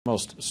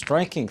most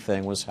striking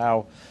thing was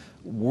how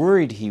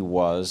worried he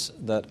was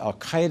that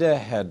Al-Qaeda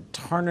had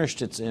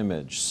tarnished its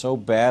image so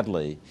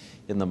badly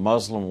in the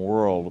Muslim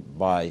world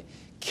by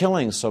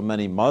killing so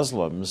many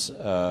Muslims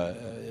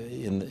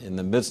in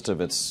the midst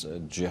of its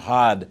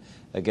jihad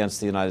against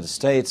the United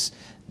States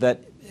that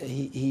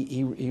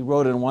he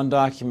wrote in one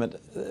document,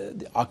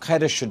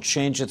 Al-Qaeda should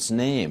change its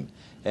name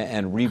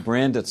and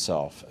rebrand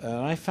itself.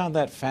 And I found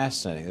that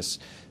fascinating. This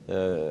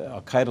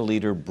Al-Qaeda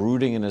leader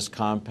brooding in his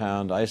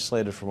compound,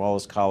 isolated from all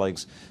his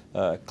colleagues,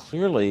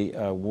 clearly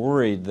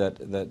worried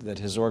that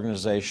his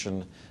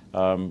organization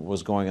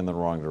was going in the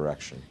wrong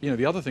direction. You know,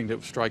 the other thing that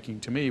was striking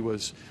to me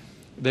was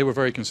they were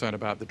very concerned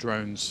about the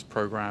drones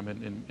program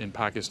in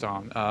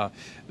Pakistan.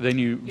 They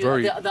knew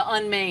very... The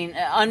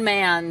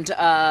unmanned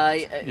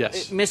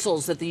yes.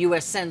 missiles that the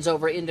U.S. sends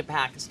over into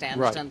Pakistan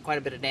right. has done quite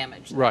a bit of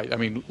damage. Right. I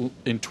mean,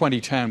 in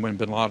 2010, when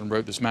bin Laden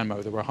wrote this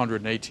memo, there were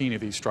 118 of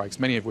these strikes,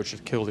 many of which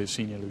had killed his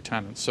senior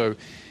lieutenants. So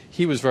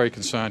he was very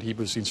concerned. He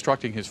was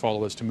instructing his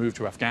followers to move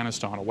to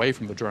Afghanistan, away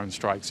from the drone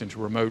strikes, into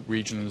remote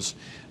regions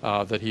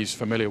that he's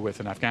familiar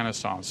with in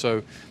Afghanistan.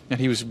 So, and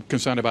he was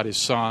concerned about his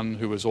son,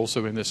 who was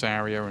also in this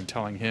area, and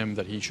telling him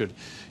that he should,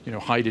 you know,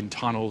 hide in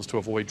tunnels to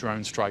avoid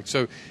drone strikes.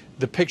 So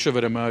the picture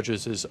that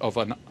emerges is of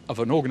an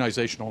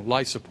organization on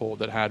life support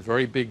that had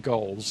very big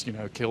goals, you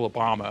know, kill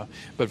Obama,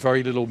 but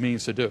very little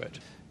means to do it.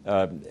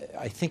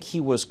 I think he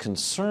was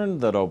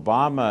concerned that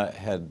Obama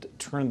had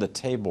turned the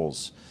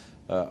tables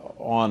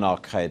on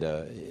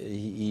Al-Qaeda.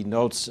 He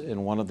notes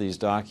in one of these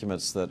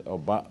documents that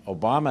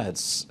Obama had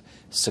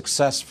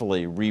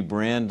successfully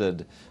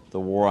rebranded the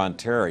war on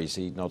terror.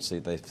 He notes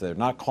that they're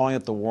not calling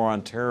it the war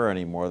on terror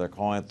anymore, they're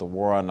calling it the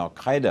war on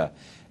Al-Qaeda,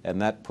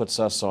 and that puts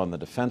us on the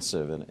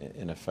defensive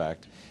in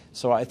effect.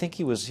 So I think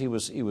he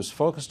was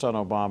focused on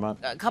Obama.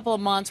 A couple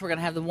of months, we're going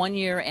to have the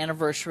one-year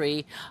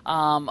anniversary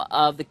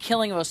of the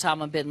killing of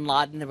Osama bin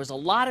Laden. There was a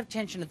lot of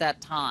tension at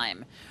that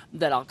time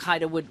that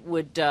Al-Qaeda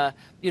would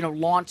you know,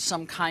 launch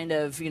some kind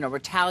of, you know,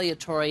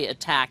 retaliatory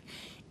attack.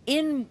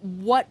 In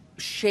what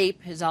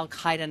shape is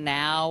Al-Qaeda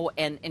now,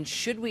 and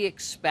should we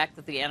expect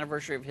that the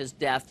anniversary of his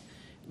death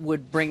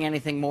would bring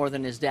anything more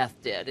than his death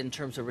did in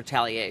terms of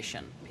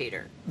retaliation?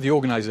 Peter? The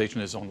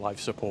organization is on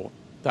life support.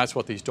 That's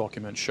what these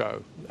documents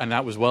show, and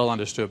that was well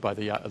understood by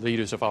the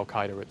leaders of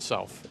Al-Qaeda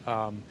itself.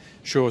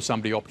 Sure,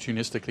 somebody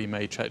opportunistically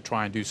may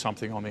try and do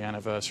something on the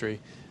anniversary,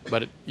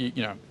 but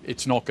you know,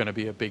 it's not going to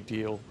be a big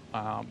deal,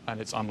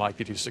 and it's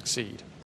unlikely to succeed.